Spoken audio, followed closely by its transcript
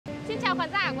Xin chào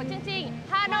khán giả của chương trình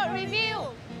Hà Nội Review.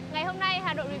 Ngày hôm nay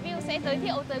Hà Nội Review sẽ giới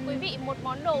thiệu tới quý vị một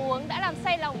món đồ uống đã làm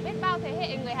say lòng biết bao thế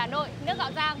hệ người Hà Nội, nước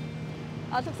gạo rang.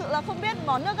 Thực sự là không biết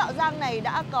món nước gạo rang này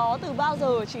đã có từ bao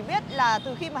giờ, chỉ biết là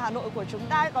từ khi mà Hà Nội của chúng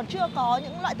ta còn chưa có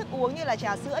những loại thức uống như là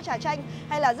trà sữa, trà chanh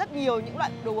hay là rất nhiều những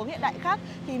loại đồ uống hiện đại khác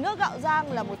thì nước gạo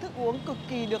rang là một thức uống cực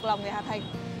kỳ được lòng người Hà Thành.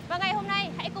 Và ngày hôm nay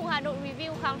hãy cùng Hà Nội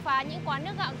Review khám phá những quán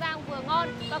nước gạo rang vừa ngon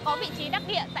và có vị trí đắc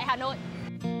địa tại Hà Nội.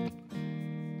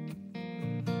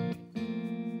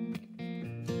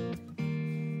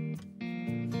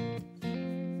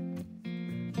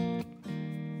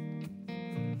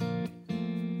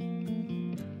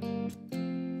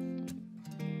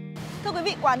 Thưa quý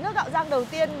vị, quán nước gạo rang đầu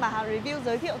tiên mà Hà Review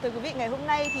giới thiệu tới quý vị ngày hôm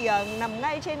nay thì nằm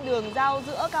ngay trên đường giao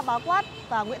giữa Cao Bá Quát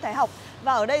và Nguyễn Thái Học.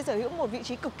 Và ở đây sở hữu một vị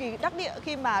trí cực kỳ đắc địa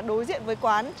khi mà đối diện với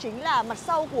quán chính là mặt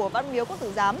sau của Văn Miếu Quốc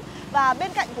Tử Giám. Và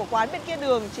bên cạnh của quán bên kia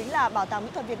đường chính là Bảo tàng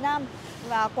Mỹ thuật Việt Nam.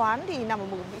 Và quán thì nằm ở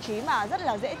một vị trí mà rất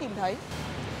là dễ tìm thấy.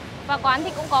 Và quán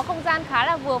thì cũng có không gian khá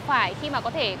là vừa phải khi mà có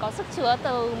thể có sức chứa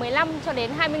từ 15 cho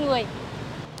đến 20 người.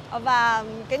 Và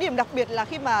cái điểm đặc biệt là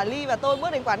khi mà Ly và tôi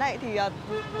bước đến quán này thì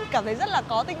cảm thấy rất là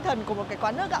có tinh thần của một cái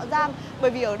quán nước gạo rang.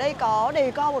 Bởi vì ở đây có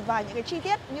đề co một vài những cái chi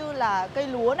tiết như là cây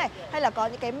lúa này, hay là có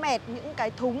những cái mẹt, những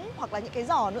cái thúng hoặc là những cái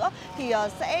giỏ nữa. Thì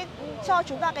sẽ cho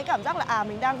chúng ta cái cảm giác là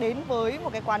mình đang đến với một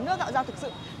cái quán nước gạo rang thực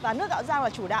sự. Và nước gạo rang là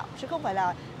chủ đạo chứ không phải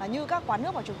là như các quán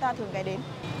nước mà chúng ta thường ghé đến.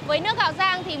 Với nước gạo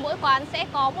rang thì mỗi quán sẽ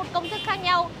có một công thức khác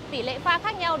nhau, tỷ lệ pha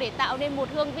khác nhau để tạo nên một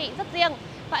hương vị rất riêng.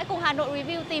 Và hãy cùng Hà Nội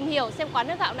Review tìm hiểu xem quán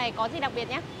nước gạo này có gì đặc biệt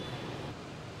nhé.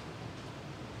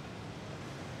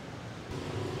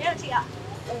 Chào chị ạ.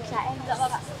 Chào em. Dạ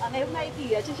vâng ạ. Ngày hôm nay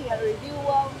thì chương trình Hà Nội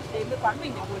Review đến với quán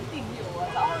mình để muốn tìm hiểu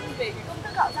rõ hơn về cái công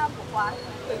thức gạo rang của quán.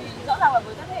 Bởi vì rõ ràng là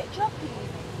với các thế hệ trước thì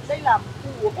đây là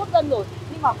khu uống quốc dân rồi,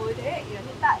 nhưng mà với thế hệ hiện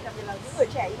tại, đặc biệt là những người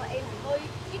trẻ như mà em thì hơi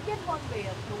ít biết hơn về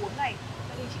đồ uống này.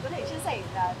 Vậy thì chị có thể chia sẻ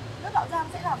là nước gạo rang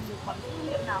sẽ làm được bằng những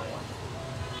nguyên liệu nào không ạ?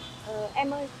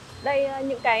 Em ơi, đây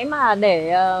những cái mà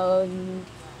để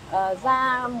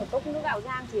ra một cốc nước gạo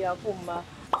rang thì gồm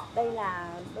đây là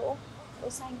đỗ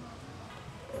xanh,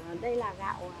 đây là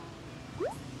gạo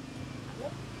lứt,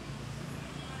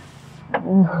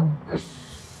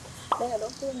 đây là đỗ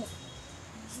tương này,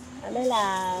 đây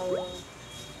là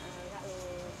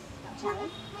gạo trắng,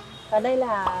 và đây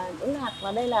là đỗ lạc,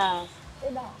 và đây là đỗ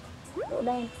đỏ, đỗ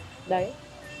đen. Đấy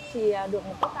thì được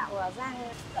một cốc gạo rang.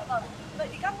 Dạ vâng. Vậy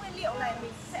thì các nguyên liệu này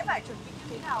mình sẽ phải chuẩn bị như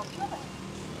thế nào trước ạ?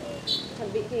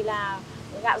 Chuẩn bị thì là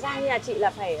gạo rang như là chị là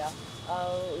phải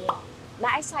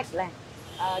đãi sạch này.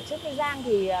 Trước khi rang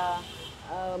thì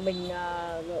mình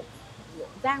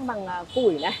rang bằng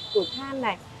củi này, củi than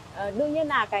này. Đương nhiên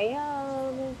là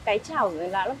cái chảo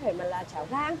là nó phải là chảo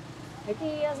rang. Thế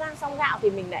khi rang xong gạo thì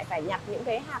mình lại phải nhặt những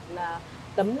cái hạt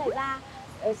tấm này ra.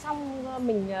 Xong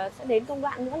mình sẽ đến công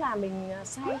đoạn nữa là mình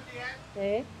xay.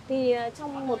 Thế thì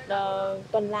trong một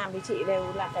tuần làm thì chị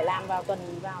đều là phải làm vào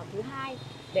thứ hai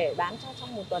để bán cho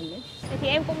trong một tuần ấy. Thì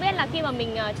em cũng biết là khi mà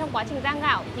mình trong quá trình rang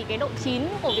gạo thì cái độ chín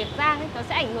của việc rang ấy, nó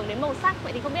sẽ ảnh hưởng đến màu sắc.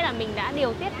 Vậy thì không biết là mình đã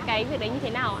điều tiết cái việc đấy như thế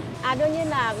nào ạ? Đương nhiên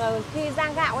là khi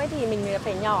rang gạo ấy thì mình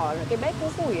phải nhỏ cái bếp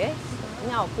củi ấy,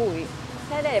 nhỏ củi.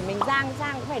 Thế để mình rang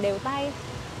cũng phải đều tay.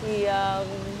 Thì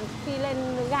khi lên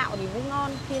gạo thì mới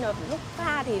ngon, khi nó lúc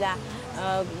pha thì là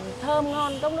thơm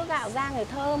ngon, cốc nước gạo rang thì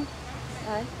thơm.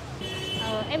 Đấy.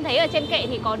 Em thấy ở trên kệ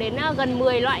thì có đến gần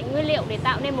 10 loại nguyên liệu để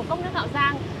tạo nên một cốc nước gạo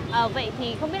rang. Vậy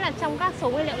thì không biết là trong các số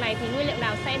nguyên liệu này thì nguyên liệu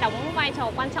nào sẽ đóng vai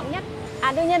trò quan trọng nhất?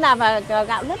 Đương nhiên là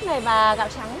gạo lứt này và gạo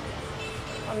trắng.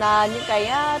 Còn những cái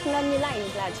như này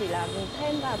là chỉ là mình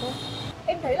thêm vào thôi.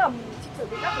 Em thấy là chị chuẩn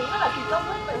bị các thứ rất là kỳ công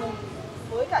ấy. Vậy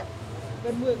với cả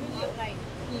gần 10 nguyên liệu này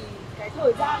thì cái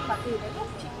thời gian mà từ cái lúc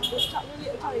chị lựa chọn nguyên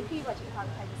liệu cho đến khi mà chị hoàn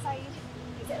thành xay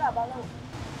thì sẽ là bao lâu?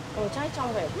 Chắc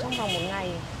trong vòng một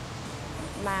ngày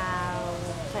mà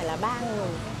phải là 3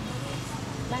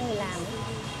 người làm.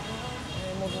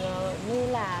 Một như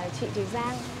là chị thì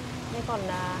rang, nhưng còn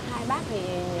hai bác thì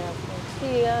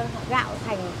khi gạo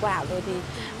thành quả rồi thì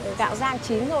gạo rang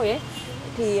chín rồi ấy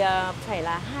thì phải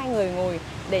là 2 người ngồi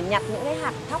để nhặt những cái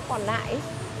hạt thóc còn lại ấy,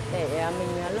 để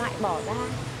mình loại bỏ ra.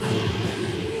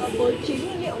 Với 9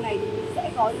 nguyên liệu này thì mình sẽ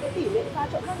có những cái tỷ lệ pha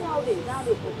trộn khác nhau để ra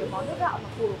được một cái món nước gạo mà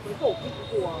phù hợp với khẩu vị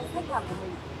của khách hàng của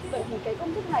mình. Vậy thì cái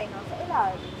công thức này nó sẽ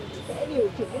là mình sẽ điều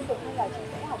chỉnh liên tục hay là chị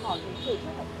sẽ học hỏi từ người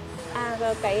trước?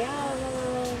 Cái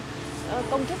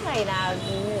công thức này là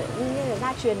như là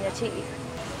gia truyền nhà chị,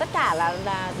 tất cả là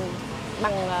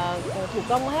bằng thủ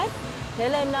công hết. Thế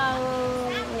nên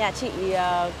nhà chị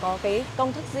có cái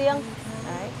công thức riêng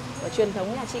đấy, của truyền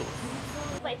thống nhà chị.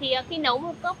 Vậy thì khi nấu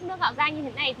một cốc nước gạo rang như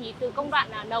thế này thì từ công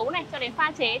đoạn nấu này cho đến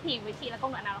pha chế thì với chị là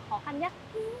công đoạn nào là khó khăn nhất?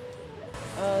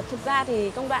 Thực ra thì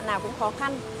công đoạn nào cũng khó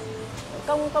khăn,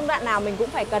 công đoạn nào mình cũng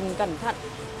phải cẩn thận.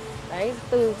 Đấy,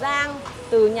 từ rang,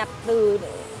 từ nhặt,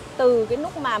 từ cái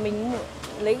lúc mà mình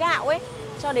lấy gạo ấy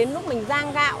cho đến lúc mình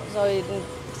rang gạo rồi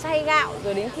xay gạo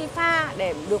rồi đến khi pha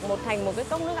để được thành một cái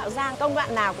cốc nước gạo rang, công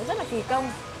đoạn nào cũng rất là kỳ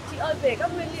công. Chị ơi, về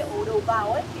các nguyên liệu đầu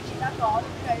vào ấy thì chị đã có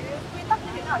những cái quy tắc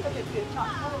như thế nào trong việc tuyển chọn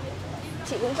không?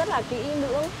 Chị cũng rất là kỹ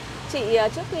lưỡng. Chị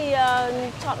trước khi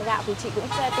chọn gạo thì chị cũng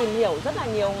sẽ tìm hiểu rất là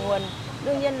nhiều nguồn.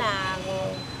 Đương nhiên là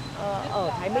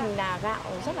ở Thái Bình là gạo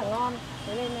rất là ngon,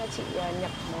 thế nên chị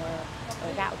nhập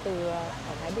gạo ở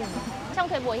Thái Bình. Trong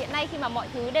thời buổi hiện nay khi mà mọi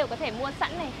thứ đều có thể mua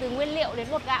sẵn này, từ nguyên liệu đến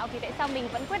bột gạo thì tại sao mình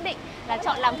vẫn quyết định là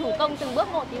chọn làm thủ công từng bước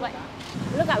một như vậy?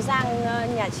 Nước gạo rang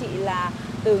nhà chị là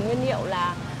từ nguyên liệu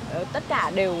là tất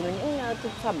cả đều là những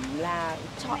thực phẩm là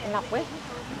chọn lọc ấy.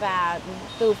 Và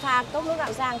từ pha cốc nước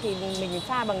gạo rang thì mình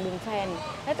pha bằng đường phèn.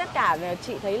 Tất cả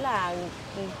chị thấy là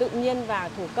tự nhiên và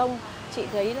thủ công, chị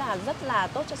thấy là rất là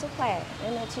tốt cho sức khỏe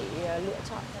nên là chị lựa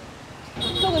chọn.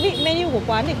 Thưa quý vị, menu của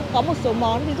quán thì cũng có một số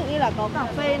món, ví dụ như là có cà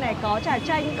phê này, có trà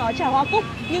chanh, có trà hoa cúc,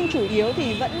 nhưng chủ yếu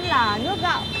thì vẫn là nước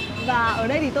gạo. Và ở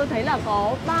đây thì tôi thấy là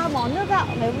có 3 món nước gạo.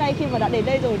 Ngày hôm nay khi mà đã đến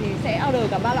đây rồi thì sẽ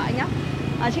order cả 3 loại nhé.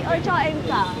 Chị ơi, cho em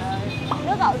cả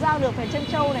nước gạo rang đường phèn trân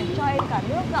châu này, cho em cả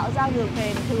nước gạo rang đường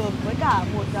phèn thường với cả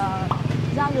một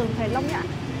rang đường phèn long nhãn.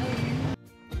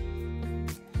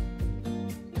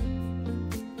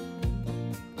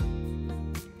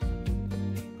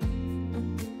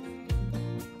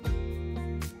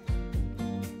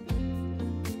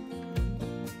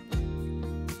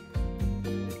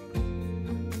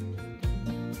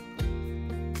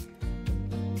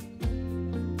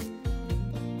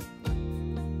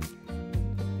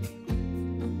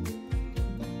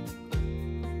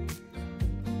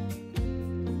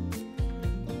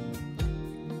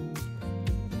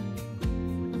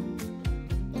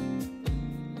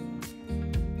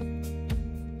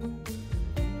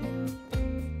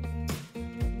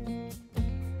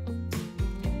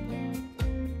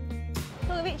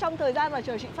 Trong thời gian mà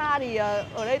chờ chị pha thì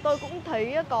ở đây tôi cũng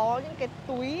thấy có những cái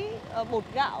túi bột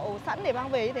gạo sẵn để mang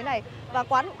về như thế này. Và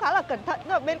quán cũng khá là cẩn thận,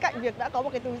 bên cạnh việc đã có một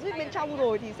cái túi zip bên trong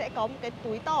rồi thì sẽ có một cái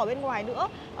túi to ở bên ngoài nữa.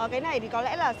 Cái này thì có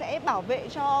lẽ là sẽ bảo vệ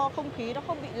cho không khí nó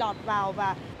không bị lọt vào,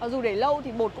 và dù để lâu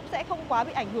thì bột cũng sẽ không quá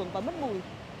bị ảnh hưởng và mất mùi.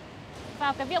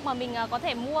 Vào cái việc mà mình có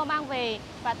thể mua mang về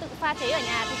và tự pha chế ở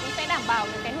nhà thì cũng sẽ đảm bảo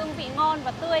được cái hương vị ngon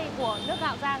và tươi của nước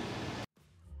gạo rang.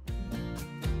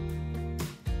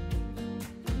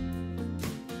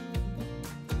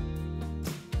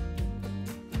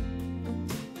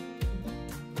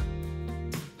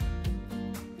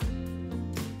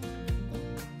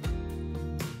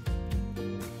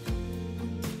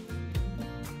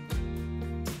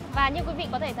 Và như quý vị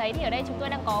có thể thấy thì ở đây chúng tôi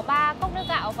đang có 3 cốc nước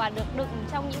gạo và được đựng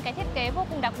trong những cái thiết kế vô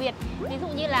cùng đặc biệt. Ví dụ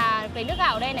như là cái nước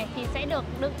gạo ở đây này thì sẽ được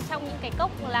đựng trong những cái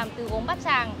cốc làm từ gốm bát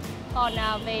tràng. Còn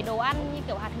về đồ ăn như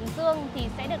kiểu hạt hướng dương thì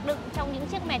sẽ được đựng trong những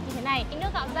chiếc mẹt như thế này. Cái nước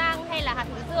gạo rang hay là hạt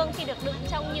hướng dương khi được đựng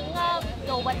trong những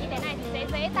đồ vật như thế này thì sẽ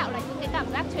dễ tạo ra những cái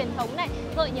cảm giác truyền thống này,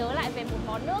 gợi nhớ lại về một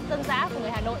món nước dân dã của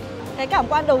người Hà Nội. Cái cảm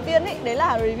quan đầu tiên ấy, đấy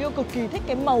là review cực kỳ thích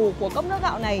cái màu của cốc nước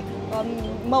gạo này.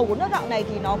 Màu của nước gạo này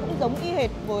thì nó cũng giống y hệt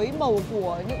với màu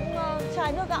của những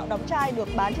chai nước gạo đóng chai được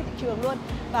bán trên thị trường luôn.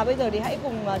 Và bây giờ thì hãy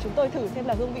cùng chúng tôi thử xem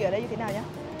là hương vị ở đây như thế nào nhé.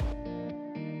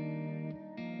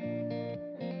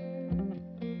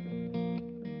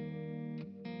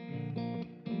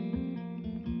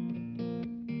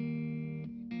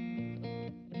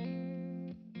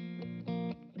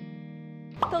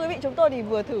 Thưa quý vị, chúng tôi thì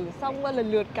vừa thử xong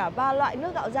lần lượt cả 3 loại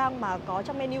nước gạo rang mà có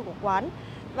trong menu của quán.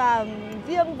 Và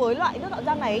riêng với loại nước gạo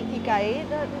rang này thì cái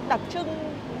đặc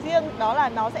trưng riêng đó là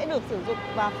nó sẽ được sử dụng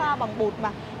và pha bằng bột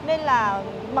mà. Nên là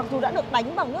mặc dù đã được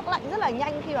đánh bằng nước lạnh rất là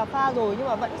nhanh khi mà pha rồi, nhưng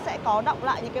mà vẫn sẽ có đọng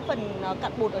lại những cái phần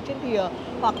cặn bột ở trên thìa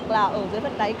hoặc là ở dưới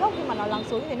phần đáy cốc khi mà nó lắng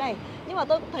xuống như thế này. Nhưng mà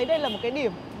tôi cũng thấy đây là một cái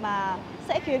điểm mà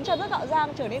sẽ khiến cho nước gạo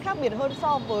rang trở nên khác biệt hơn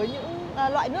so với những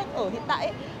loại nước ở hiện tại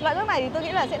ấy. Loại nước này thì tôi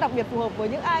nghĩ là sẽ đặc biệt phù hợp với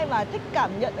những ai mà thích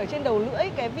cảm nhận ở trên đầu lưỡi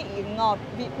cái vị ngọt,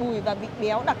 vị bùi và vị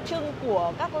béo đặc trưng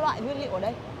của các loại nguyên liệu ở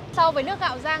đây. So với nước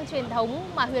gạo rang truyền thống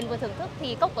mà Huyền vừa thưởng thức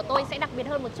thì cốc của tôi sẽ đặc biệt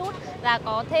hơn một chút là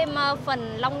có thêm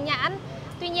phần long nhãn.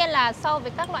 Tuy nhiên là so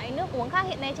với các loại nước uống khác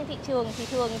hiện nay trên thị trường thì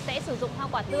thường sẽ sử dụng hoa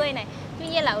quả tươi này. Tuy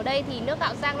nhiên là ở đây thì nước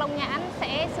gạo rang long nhãn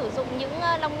sẽ sử dụng những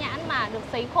long nhãn mà được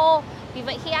sấy khô. Vì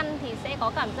vậy khi ăn thì sẽ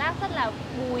có cảm giác rất là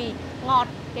bùi, ngọt,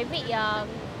 cái vị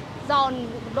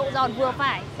độ giòn vừa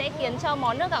phải sẽ khiến cho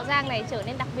món nước gạo rang này trở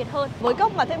nên đặc biệt hơn. Với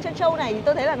cốc mà thêm trân châu này thì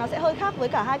tôi thấy là nó sẽ hơi khác với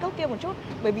cả hai cốc kia một chút.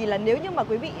 Bởi vì là nếu như mà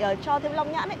quý vị cho thêm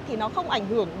long nhãn ấy, thì nó không ảnh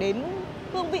hưởng đến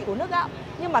hương vị của nước gạo.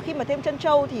 Nhưng mà khi mà thêm trân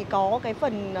châu thì có cái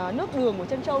phần nước đường của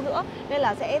trân châu nữa, nên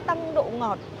là sẽ tăng độ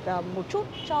ngọt một chút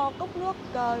cho cốc nước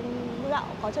gạo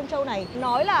có trân châu này.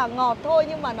 Nói là ngọt thôi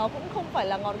nhưng mà nó cũng không phải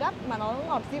là ngọt gắt, mà nó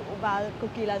ngọt dịu và cực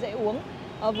kỳ là dễ uống.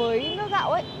 Với nước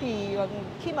gạo ấy thì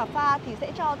khi mà pha thì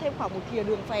sẽ cho thêm khoảng 1 thìa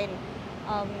đường phèn,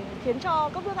 khiến cho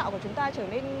cốc nước gạo của chúng ta trở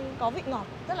nên có vị ngọt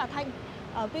rất là thanh.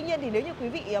 Tuy nhiên thì nếu như quý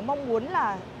vị mong muốn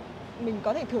là mình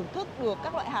có thể thưởng thức được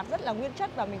các loại hạt rất là nguyên chất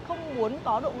và mình không muốn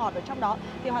có độ ngọt ở trong đó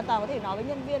thì hoàn toàn có thể nói với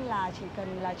nhân viên là chỉ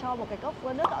cần là cho một cái cốc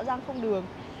nước gạo rang không đường.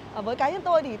 Với cá nhân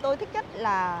tôi thì tôi thích nhất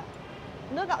là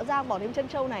nước gạo rang bỏ thêm trân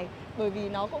châu này, bởi vì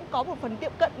nó cũng có một phần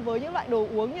tiệm cận với những loại đồ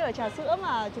uống như là trà sữa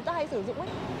mà chúng ta hay sử dụng ấy.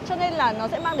 Cho nên là nó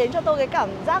sẽ mang đến cho tôi cái cảm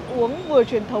giác uống vừa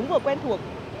truyền thống vừa quen thuộc.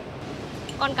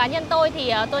 Còn cá nhân tôi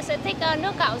thì tôi sẽ thích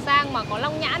nước gạo rang mà có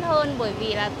long nhãn hơn, bởi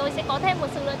vì là tôi sẽ có thêm một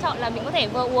sự lựa chọn là mình có thể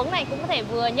vừa uống này, cũng có thể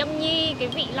vừa nhâm nhi cái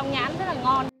vị long nhãn rất là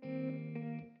ngon.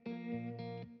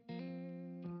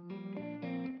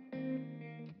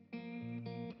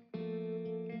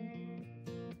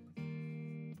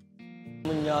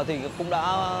 Mình thì cũng đã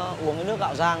uống cái nước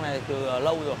gạo rang này từ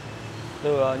lâu rồi,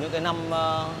 từ những cái năm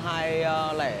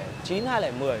 2009,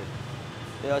 2010.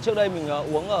 Thì trước đây mình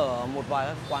uống ở một vài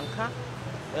các quán khác,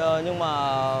 nhưng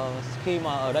mà khi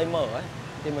mà ở đây mở ấy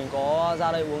thì mình có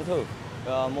ra đây uống thử.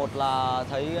 Một là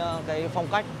thấy cái phong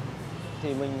cách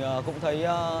thì mình cũng thấy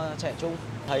trẻ trung,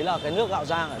 thấy là cái nước gạo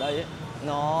rang ở đây ấy,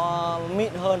 nó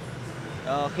mịn hơn.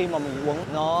 Khi mà mình uống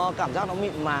nó cảm giác nó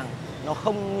mịn màng, nó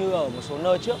không như ở một số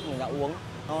nơi trước mình đã uống,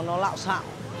 nó lạo xạo.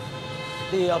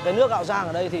 Thì cái nước gạo rang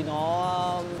ở đây thì nó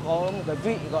có một cái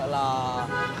vị gọi là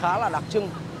khá là đặc trưng,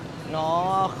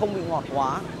 nó không bị ngọt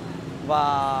quá và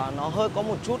nó hơi có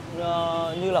một chút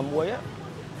như là muối ấy.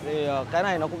 Thì cái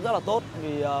này nó cũng rất là tốt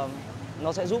vì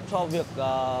nó sẽ giúp cho việc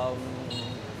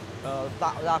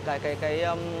tạo ra cái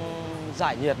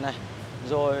giải nhiệt này,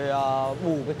 rồi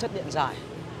bù cái chất điện giải,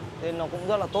 nên nó cũng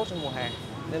rất là tốt trong mùa hè,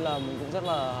 nên là mình cũng rất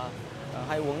là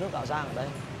hay uống nước gạo rang ở đây.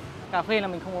 Cà phê là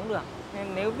mình không uống được,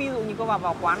 nên nếu ví dụ như có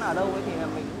vào quán ở đâu ấy thì là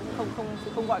mình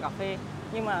không gọi cà phê,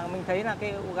 nhưng mà mình thấy là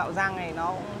cái gạo rang này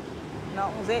nó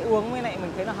cũng dễ uống, với lại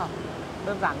mình thấy nó hợp,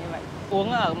 đơn giản như vậy.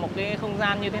 Uống ở một cái không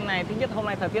gian như thế này, thứ nhất hôm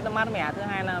nay thời tiết nó mát mẻ, thứ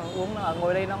hai là uống ở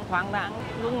ngồi đây nó thoáng đãng,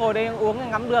 cứ ngồi đây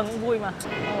uống ngắm đường cũng vui mà.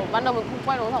 Ban đầu mình không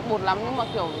quen uống thảo bột lắm, nhưng mà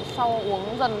kiểu sau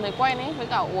uống dần thấy quen ấy, với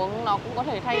cả uống nó cũng có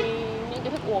thể thay những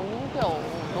cái thức uống kiểu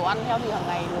đồ ăn theo thì hàng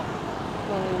ngày được.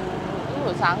 Thường những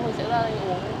buổi sáng mình sẽ ra đây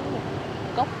uống một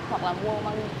cốc hoặc là mua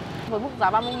mang đi. Với mức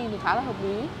giá 30.000 thì khá là hợp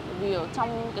lý, bởi vì ở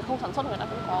trong cái khâu sản xuất người ta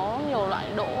cũng có nhiều loại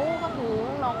đỗ các thứ,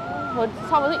 nó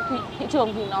so với thị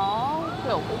trường thì nó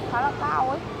kiểu cũng khá là cao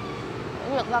ấy.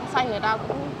 Cái việc rang xay người ta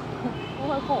cũng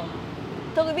hơi khổ.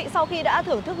 Thưa quý vị, sau khi đã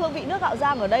thưởng thức hương vị nước gạo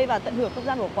rang ở đây và tận hưởng không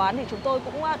gian của quán thì chúng tôi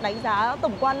cũng đánh giá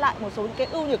tổng quan lại một số cái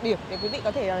ưu nhược điểm để quý vị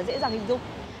có thể dễ dàng hình dung.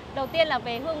 Đầu tiên là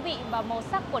về hương vị và màu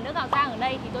sắc của nước gạo rang ở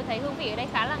đây thì tôi thấy hương vị ở đây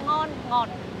khá là ngon, ngọt,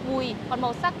 mùi. Còn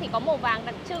màu sắc thì có màu vàng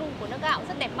đặc trưng của nước gạo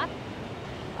rất đẹp mắt.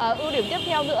 Ưu điểm tiếp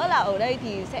theo nữa là ở đây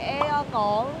thì sẽ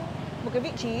có một cái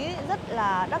vị trí rất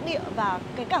là đắc địa và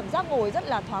cái cảm giác ngồi rất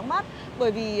là thoáng mát,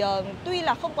 bởi vì tuy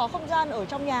là không có không gian ở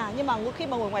trong nhà nhưng mà khi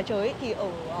mà ngồi ngoài trời ấy, thì ở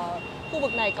khu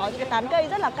vực này có những cái tán cây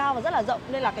rất là cao và rất là rộng,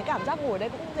 nên là cái cảm giác ngồi ở đây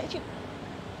cũng dễ chịu.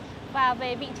 Và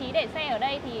về vị trí để xe ở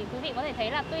đây thì quý vị có thể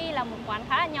thấy là tuy là một quán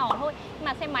khá là nhỏ thôi, nhưng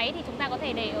mà xe máy thì chúng ta có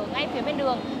thể để ở ngay phía bên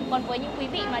đường. Còn với những quý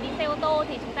vị mà đi xe ô tô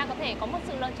thì chúng ta có thể có một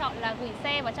sự lựa chọn là gửi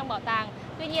xe vào trong bảo tàng.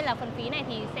 Tuy nhiên là phần phí này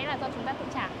thì sẽ là do chúng ta tự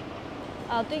trả.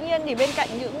 Tuy nhiên thì bên cạnh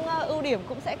những ưu điểm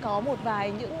cũng sẽ có một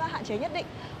vài những hạn chế nhất định.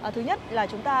 Thứ nhất là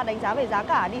chúng ta đánh giá về giá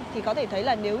cả đi thì có thể thấy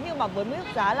là nếu như mà với mức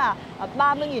giá là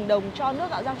 30.000 đồng cho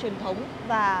nước gạo rang truyền thống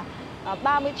và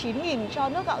 39.000 cho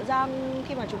nước gạo rang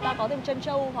khi mà chúng ta có thêm trân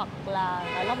châu hoặc là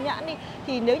long nhãn đi,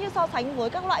 thì nếu như so sánh với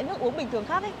các loại nước uống bình thường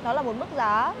khác ấy, nó là một mức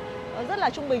giá rất là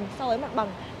trung bình so với mặt bằng.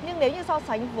 Nhưng nếu như so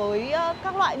sánh với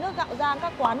các loại nước gạo rang,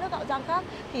 các quán nước gạo rang khác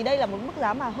thì đây là một mức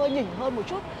giá mà hơi nhỉnh hơn một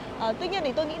chút. Tuy nhiên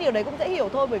thì tôi nghĩ điều đấy cũng dễ hiểu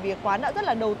thôi, bởi vì quán đã rất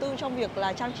là đầu tư trong việc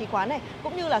là trang trí quán này,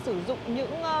 cũng như là sử dụng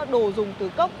những đồ dùng từ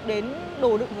cốc đến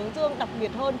đồ đựng hướng dương đặc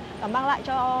biệt hơn và mang lại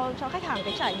cho khách hàng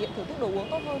cái trải nghiệm thưởng thức đồ uống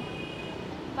tốt hơn.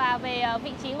 Và về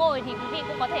vị trí ngồi thì quý vị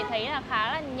cũng có thể thấy là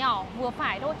khá là nhỏ, vừa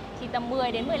phải thôi, chỉ tầm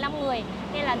 10 đến 15 người.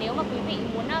 Nên là nếu mà quý vị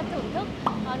muốn thưởng thức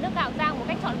nước gạo rang một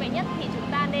cách trọn vẹn nhất thì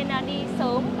chúng ta nên đi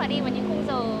sớm và đi vào những khung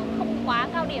giờ không quá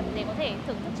cao điểm để có thể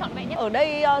thưởng thức trọn vẹn nhất. Ở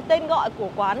đây tên gọi của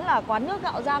quán là quán nước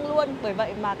gạo rang luôn, bởi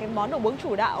vậy mà cái món đồ uống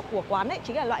chủ đạo của quán ấy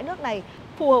chính là loại nước này,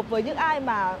 phù hợp với những ai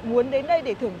mà muốn đến đây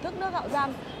để thưởng thức nước gạo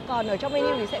rang. Còn ở trong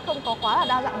menu thì sẽ không có quá là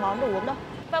đa dạng món đồ uống đâu.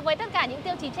 Và với tất cả những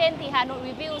tiêu chí trên thì Hà Nội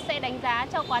Review sẽ đánh giá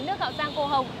cho quán nước gạo rang Cô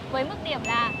Hồng với mức điểm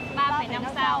là 3,5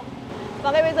 sao.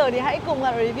 Và ngay bây giờ thì hãy cùng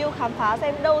review khám phá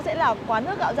xem đâu sẽ là quán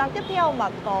nước gạo rang tiếp theo mà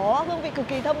có hương vị cực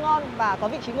kỳ thơm ngon và có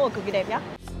vị trí ngồi cực kỳ đẹp nhé.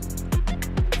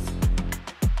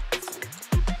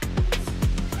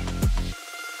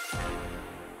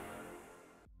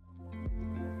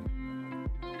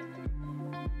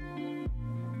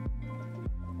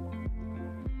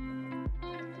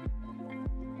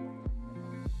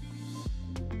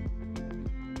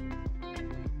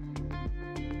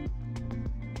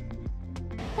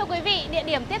 Thưa quý vị, địa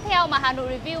điểm tiếp theo mà Hà Nội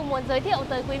Review muốn giới thiệu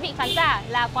tới quý vị khán giả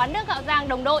là quán nước gạo rang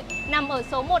Đồng Đội nằm ở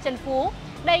số 1 Trần Phú.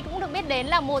 Đây cũng được biết đến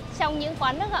là một trong những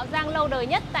quán nước gạo rang lâu đời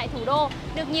nhất tại thủ đô,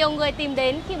 được nhiều người tìm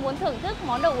đến khi muốn thưởng thức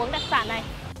món đồ uống đặc sản này.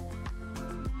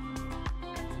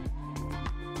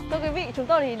 Thưa quý vị, chúng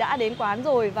tôi thì đã đến quán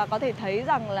rồi và có thể thấy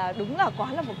rằng là đúng là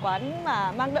quán là một quán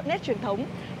mà mang đậm nét truyền thống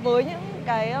với những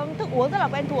cái thức uống rất là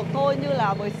quen thuộc thôi, như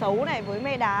là với sấu này, với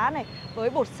me đá này, với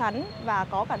bột sắn và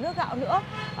có cả nước gạo nữa.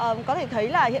 Có thể thấy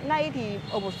là hiện nay thì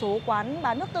ở một số quán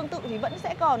bán nước tương tự thì vẫn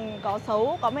sẽ còn có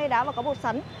sấu, có me đá và có bột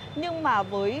sắn, nhưng mà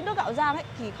với nước gạo rang ấy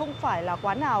thì không phải là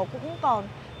quán nào cũng còn,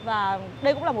 và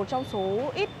đây cũng là một trong số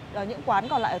ít những quán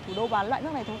còn lại ở thủ đô bán loại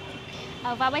nước này thôi.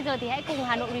 Và bây giờ thì hãy cùng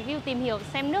Hà Nội Review tìm hiểu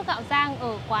xem nước gạo rang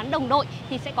ở quán Đồng Đội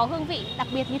thì sẽ có hương vị đặc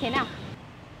biệt như thế nào.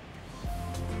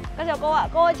 Con chào cô ạ,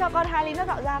 cô ơi cho con 2 ly nước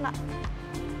gạo rang ạ.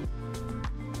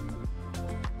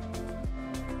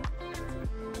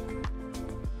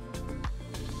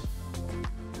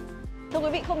 Thưa quý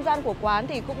vị, không gian của quán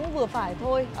thì cũng vừa phải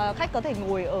thôi, khách có thể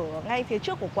ngồi ở ngay phía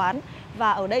trước của quán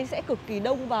và ở đây sẽ cực kỳ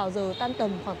đông vào giờ tan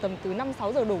tầm, khoảng tầm từ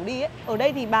 5-6 giờ đổ đi ấy. Ở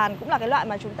đây thì bàn cũng là cái loại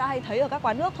mà chúng ta hay thấy ở các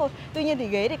quán nước thôi. Tuy nhiên thì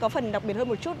ghế thì có phần đặc biệt hơn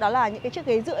một chút, đó là những cái chiếc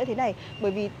ghế dựa như thế này.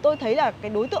 Bởi vì tôi thấy là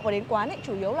cái đối tượng mà đến quán ấy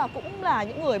chủ yếu là cũng là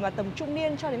những người mà tầm trung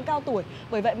niên cho đến cao tuổi.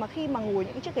 Bởi vậy mà khi mà ngồi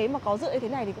những cái chiếc ghế mà có dựa như thế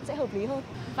này thì cũng sẽ hợp lý hơn.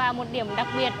 Và một điểm đặc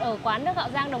biệt ở quán nước gạo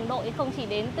rang Đồng Đội không chỉ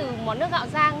đến từ món nước gạo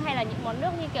rang hay là những món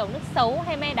nước như kiểu nước sấu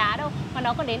hay me đá đâu, mà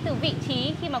nó còn đến từ vị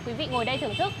trí khi mà quý vị ngồi đây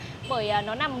thưởng thức, bởi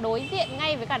nó nằm đối diện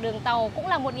ngay với cả đường tàu, cũng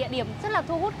là một địa điểm rất là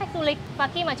thu hút khách du lịch. Và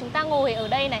khi mà chúng ta ngồi ở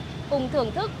đây này, cùng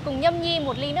thưởng thức, cùng nhâm nhi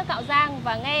một ly nước gạo rang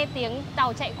và nghe tiếng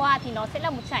tàu chạy qua thì nó sẽ là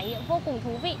một trải nghiệm vô cùng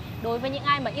thú vị đối với những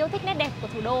ai mà yêu thích nét đẹp của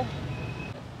thủ đô.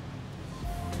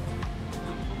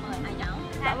 Mời hai cháu.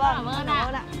 Dạ vâng, cảm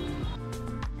ơn ạ.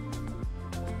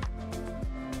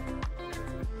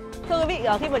 Thưa quý vị,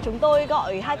 khi mà chúng tôi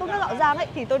gọi 2 cốc nước gạo rang ấy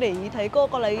thì tôi để ý thấy cô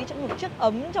có lấy một chiếc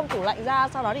ấm trong tủ lạnh ra,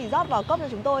 sau đó thì rót vào cốc cho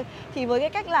chúng tôi. Thì với cái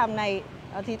cách làm này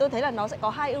thì tôi thấy là nó sẽ có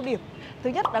 2 ưu điểm. Thứ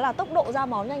nhất đó là tốc độ ra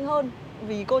món nhanh hơn,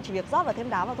 vì cô chỉ việc rót và thêm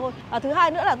đá vào thôi. Thứ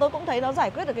hai nữa là tôi cũng thấy nó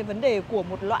giải quyết được cái vấn đề của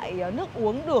một loại nước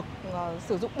uống được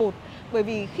sử dụng bột. Bởi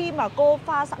vì khi mà cô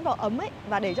pha sẵn vào ấm ấy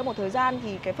và để trong một thời gian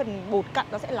thì cái phần bột cặn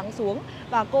nó sẽ lắng xuống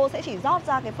và cô sẽ chỉ rót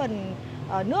ra cái phần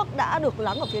nước đã được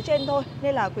lắng ở phía trên thôi.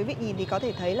 Nên là quý vị nhìn thì có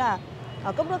thể thấy là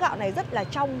cốc nước gạo này rất là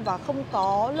trong và không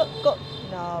có lợn cợn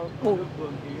bột.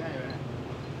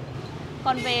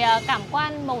 Còn về cảm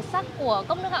quan màu sắc của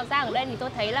cốc nước gạo rang ở đây thì tôi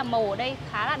thấy là màu ở đây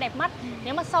khá là đẹp mắt.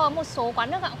 Nếu mà so với một số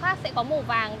quán nước gạo khác sẽ có màu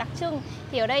vàng đặc trưng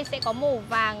thì ở đây sẽ có màu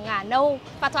vàng ngả nâu.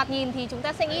 Và thoạt nhìn thì chúng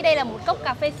ta sẽ nghĩ đây là một cốc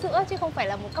cà phê sữa chứ không phải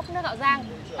là một cốc nước gạo rang.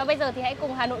 Và bây giờ thì hãy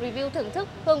cùng Hà Nội Review thưởng thức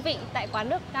hương vị tại quán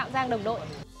nước gạo rang Đồng Đội.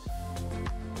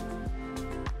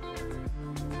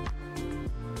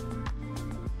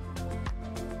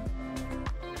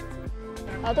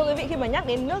 Thưa quý vị, khi mà nhắc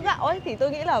đến nước gạo ấy thì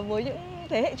tôi nghĩ là với những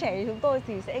thế hệ trẻ như chúng tôi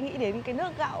thì sẽ nghĩ đến cái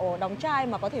nước gạo đóng chai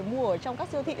mà có thể mua ở trong các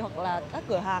siêu thị hoặc là các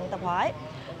cửa hàng tạp hóa ấy.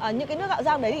 Những cái nước gạo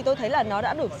rang đấy thì tôi thấy là nó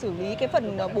đã được xử lý cái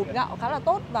phần bột gạo khá là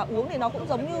tốt và uống thì nó cũng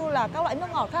giống như là các loại nước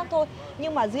ngọt khác thôi.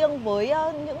 Nhưng mà riêng với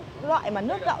những loại mà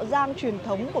nước gạo rang truyền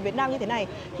thống của Việt Nam như thế này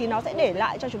thì nó sẽ để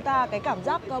lại cho chúng ta cái cảm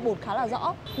giác bột khá là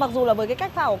rõ. Mặc dù là với cái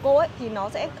cách pha của cô ấy thì nó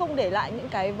sẽ không để lại những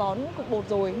cái vón cục bột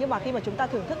rồi, nhưng mà khi mà chúng ta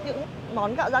thưởng thức những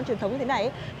món gạo rang truyền thống như thế này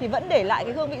ấy, thì vẫn để lại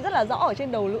cái hương vị rất là rõ ở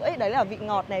trên đầu lưỡi. Đấy là vị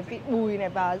ngọt này, vị bùi này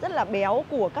và rất là béo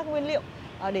của các nguyên liệu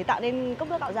để tạo nên cốc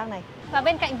nước gạo rang này. Và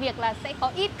bên cạnh việc là sẽ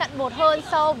có ít cặn bột hơn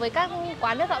so với các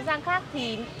quán nước gạo rang khác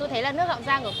thì tôi thấy là nước gạo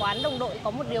rang ở quán Đồng Đội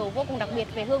có một điều vô cùng đặc biệt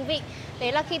về hương vị.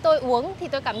 Đấy là khi tôi uống thì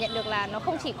tôi cảm nhận được là nó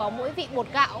không chỉ có mỗi vị bột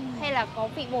gạo hay là có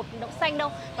vị bột đậu xanh đâu,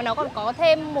 mà nó còn có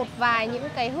thêm một vài những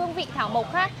cái hương vị thảo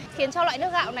mộc khác, khiến cho loại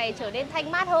nước gạo này trở nên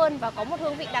thanh mát hơn và có một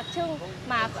hương vị đặc trưng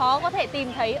mà khó có thể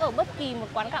tìm thấy ở bất kỳ một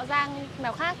quán gạo rang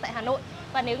nào khác tại Hà Nội.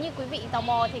 Và nếu như quý vị tò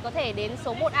mò thì có thể đến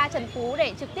số 1A Trần Phú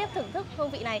để trực tiếp thưởng thức hương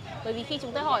vị này. Bởi vì khi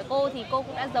chúng tôi hỏi cô thì thì cô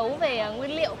cũng đã giấu về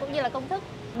nguyên liệu cũng như là công thức.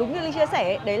 Đúng như Ly chia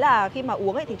sẻ, đấy là khi mà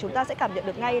uống thì chúng ta sẽ cảm nhận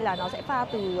được ngay là nó sẽ pha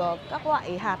từ các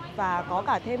loại hạt và có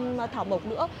cả thêm thảo mộc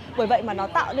nữa. Bởi vậy mà nó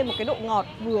tạo nên một cái độ ngọt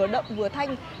vừa đậm vừa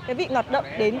thanh. Cái vị ngọt đậm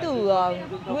đến từ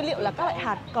nguyên liệu là các loại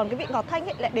hạt, còn cái vị ngọt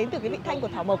thanh lại đến từ cái vị thanh của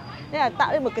thảo mộc. Nên là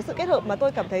tạo nên một cái sự kết hợp mà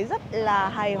tôi cảm thấy rất là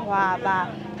hài hòa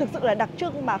và thực sự là đặc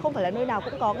trưng, mà không phải là nơi nào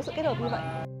cũng có cái sự kết hợp như vậy.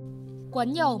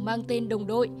 Quán nhỏ mang tên Đồng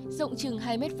Đội, rộng chừng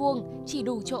 2 mét vuông, chỉ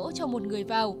đủ chỗ cho một người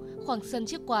vào. Khoảng sân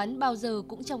trước quán bao giờ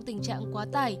cũng trong tình trạng quá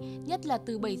tải, nhất là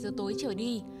từ 7 giờ tối trở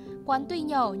đi. Quán tuy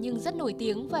nhỏ nhưng rất nổi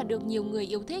tiếng và được nhiều người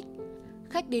yêu thích.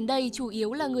 Khách đến đây chủ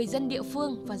yếu là người dân địa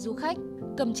phương và du khách.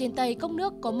 Cầm trên tay cốc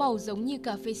nước có màu giống như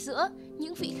cà phê sữa,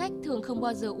 những vị khách thường không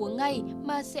bao giờ uống ngay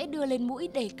mà sẽ đưa lên mũi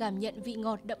để cảm nhận vị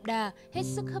ngọt đậm đà, hết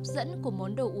sức hấp dẫn của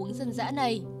món đồ uống dân dã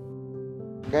này.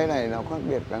 Cái này nó khác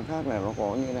biệt, cái khác là nó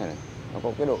có như thế này, nó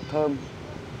có cái độ thơm,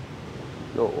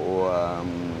 độ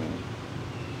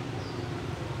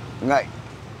ngậy,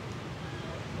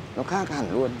 nó khác hẳn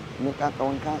luôn. Nước các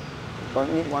quán khác, có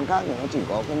những quán khác thì nó chỉ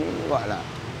có cái những gọi là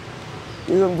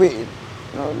cái hương vị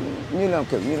nó như là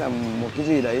kiểu như là một cái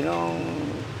gì đấy nó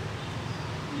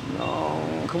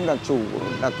không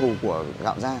đặc thù của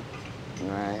gạo rang.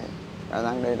 Đấy, gạo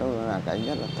rang đây nó là cái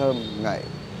nhất là thơm, ngậy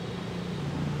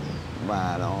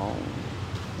và nó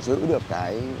giữ được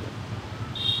cái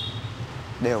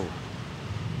đều,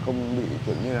 không bị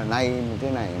kiểu như là nay như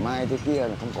thế này mai thế kia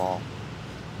là không có.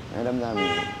 Đấy, đâm ra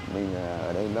mình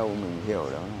ở đây lâu mình hiểu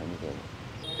đó là như thế.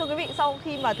 Thưa quý vị, sau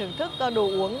khi mà thưởng thức đồ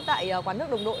uống tại quán nước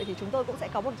Đồng Đội thì chúng tôi cũng sẽ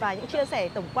có một vài những chia sẻ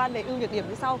tổng quan về ưu nhược điểm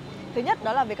như sau. Thứ nhất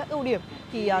đó là về các ưu điểm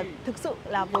thì thực sự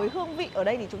là với hương vị ở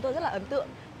đây thì chúng tôi rất là ấn tượng.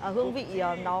 Hương vị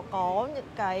nó có những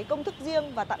cái công thức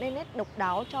riêng và tạo nên nét độc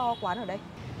đáo cho quán ở đây.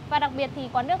 Và đặc biệt thì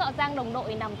quán nước gạo rang Đồng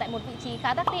Đội nằm tại một vị trí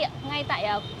khá đắc địa ngay tại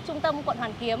trung tâm quận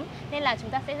Hoàn Kiếm, nên là chúng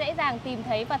ta sẽ dễ dàng tìm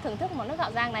thấy và thưởng thức món nước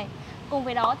gạo rang này. Cùng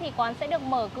với đó thì quán sẽ được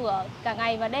mở cửa cả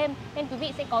ngày và đêm, nên quý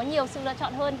vị sẽ có nhiều sự lựa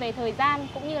chọn hơn về thời gian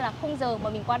cũng như là khung giờ mà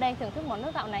mình qua đây thưởng thức món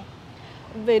nước gạo này.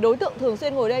 Về đối tượng thường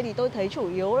xuyên ngồi đây thì tôi thấy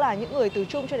chủ yếu là những người từ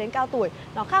trung cho đến cao tuổi.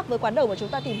 Nó khác với quán đầu mà chúng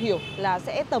ta tìm hiểu là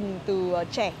sẽ tầm từ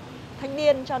trẻ, thanh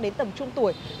niên cho đến tầm trung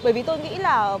tuổi. Bởi vì tôi nghĩ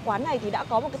là quán này thì đã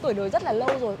có một cái tuổi đời rất là lâu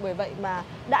rồi, bởi vậy mà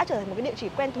đã trở thành một cái địa chỉ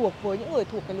quen thuộc với những người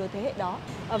thuộc cái lứa thế hệ đó.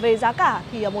 Về giá cả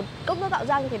thì một cốc nước gạo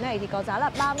rang như thế này thì có giá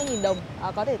là 30.000 đồng.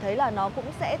 Có thể thấy là nó cũng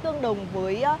sẽ tương đồng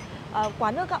với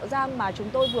quán nước gạo rang mà chúng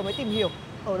tôi vừa mới tìm hiểu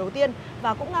ở đầu tiên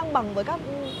và cũng ngang bằng với các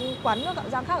quán nước gạo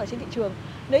rang khác ở trên thị trường.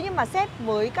 Nếu như mà xét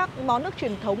với các món nước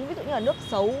truyền thống, ví dụ như là nước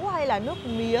sấu hay là nước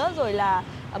mía rồi là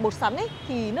bột sắn ấy,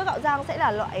 thì nước gạo rang sẽ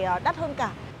là loại đắt hơn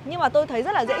cả. Nhưng mà tôi thấy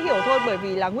rất là dễ hiểu thôi, bởi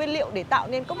vì là nguyên liệu để tạo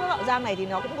nên cốc nước gạo rang này thì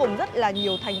nó cũng gồm rất là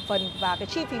nhiều thành phần và cái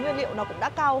chi phí nguyên liệu nó cũng đã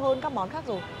cao hơn các món khác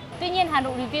rồi. Tuy nhiên Hà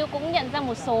Nội Review cũng nhận ra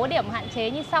một số điểm hạn chế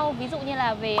như sau. Ví dụ như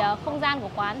là về không gian của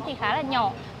quán thì khá là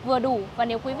nhỏ, vừa đủ, và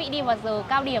nếu quý vị đi vào giờ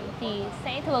cao điểm thì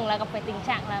sẽ thường là gặp phải tình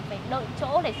trạng là phải đợi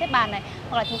chỗ để xếp bàn này,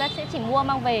 hoặc là chúng ta sẽ chỉ mua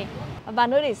mang về. Và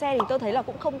nơi để xe thì tôi thấy là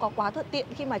cũng không có quá thuận tiện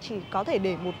khi mà chỉ có thể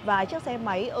để một vài chiếc xe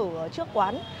máy ở trước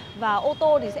quán và ô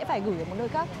tô thì sẽ phải gửi ở một nơi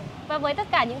khác. Và với tất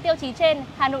cả những tiêu chí trên,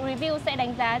 Hà Nội Review sẽ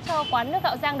đánh giá cho quán nước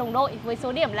gạo rang Đồng Đội với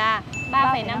số điểm là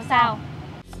 3,5 sao.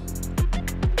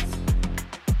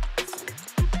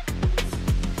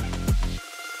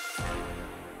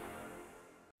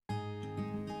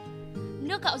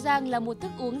 Nước gạo rang là một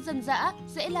thức uống dân dã,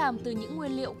 dễ làm từ những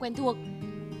nguyên liệu quen thuộc.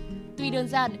 Tuy đơn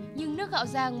giản nhưng nước gạo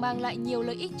rang mang lại nhiều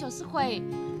lợi ích cho sức khỏe.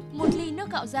 Một ly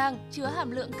nước gạo rang chứa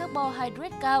hàm lượng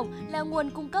carbohydrate cao là nguồn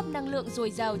cung cấp năng lượng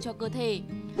dồi dào cho cơ thể.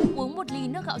 Uống một ly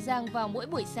nước gạo rang vào mỗi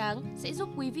buổi sáng sẽ giúp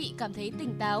quý vị cảm thấy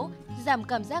tỉnh táo, giảm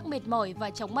cảm giác mệt mỏi và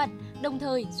chóng mặt, đồng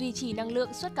thời duy trì năng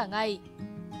lượng suốt cả ngày.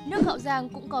 Nước gạo rang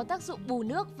cũng có tác dụng bù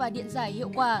nước và điện giải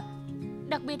hiệu quả,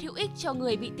 đặc biệt hữu ích cho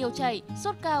người bị tiêu chảy,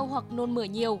 sốt cao hoặc nôn mửa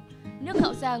nhiều. Nước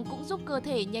gạo rang cũng giúp cơ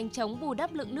thể nhanh chóng bù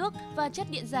đắp lượng nước và chất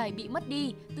điện giải bị mất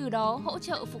đi, từ đó hỗ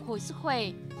trợ phục hồi sức khỏe.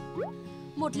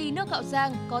 Một ly nước gạo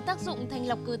rang có tác dụng thanh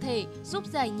lọc cơ thể, giúp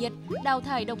giải nhiệt, đào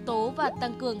thải độc tố và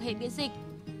tăng cường hệ miễn dịch.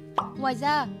 Ngoài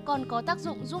ra, còn có tác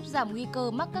dụng giúp giảm nguy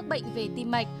cơ mắc các bệnh về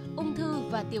tim mạch, ung thư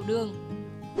và tiểu đường.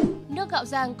 Nước gạo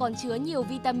rang còn chứa nhiều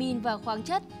vitamin và khoáng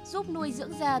chất giúp nuôi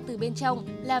dưỡng da từ bên trong,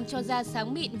 làm cho da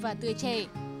sáng mịn và tươi trẻ.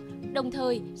 Đồng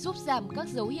thời giúp giảm các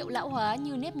dấu hiệu lão hóa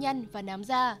như nếp nhăn và nám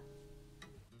da.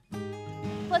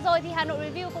 Vừa rồi thì Hà Nội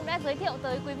Review cũng đã giới thiệu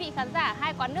tới quý vị khán giả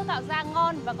 2 quán nước gạo rang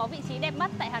ngon và có vị trí đẹp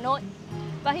mắt tại Hà Nội.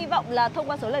 Và hy vọng là thông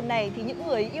qua số lần này thì những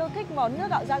người yêu thích món nước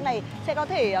gạo rang này sẽ có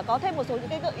thể có thêm một số những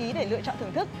cái gợi ý để lựa chọn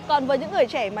thưởng thức. Còn với những người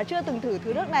trẻ mà chưa từng thử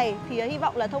thứ nước này thì hy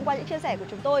vọng là thông qua những chia sẻ của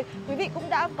chúng tôi, quý vị cũng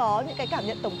đã có những cái cảm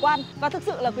nhận tổng quan. Và thực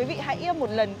sự là quý vị hãy yêu một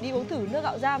lần đi uống thử nước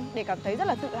gạo rang để cảm thấy rất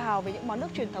là tự hào về những món nước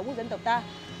truyền thống của dân tộc ta.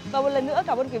 Và một lần nữa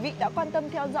cảm ơn quý vị đã quan tâm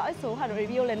theo dõi số Hà Nội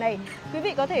Review lần này. Quý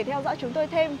vị có thể theo dõi chúng tôi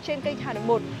thêm trên kênh Hà Nội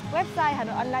 1, website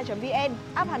hanoionline.vn,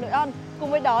 app Hà Nội On,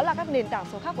 cùng với đó là các nền tảng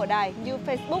số khác của đài như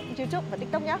Facebook, YouTube và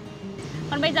TikTok nhé.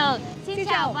 Còn bây giờ, xin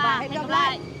chào và hẹn gặp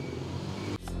lại!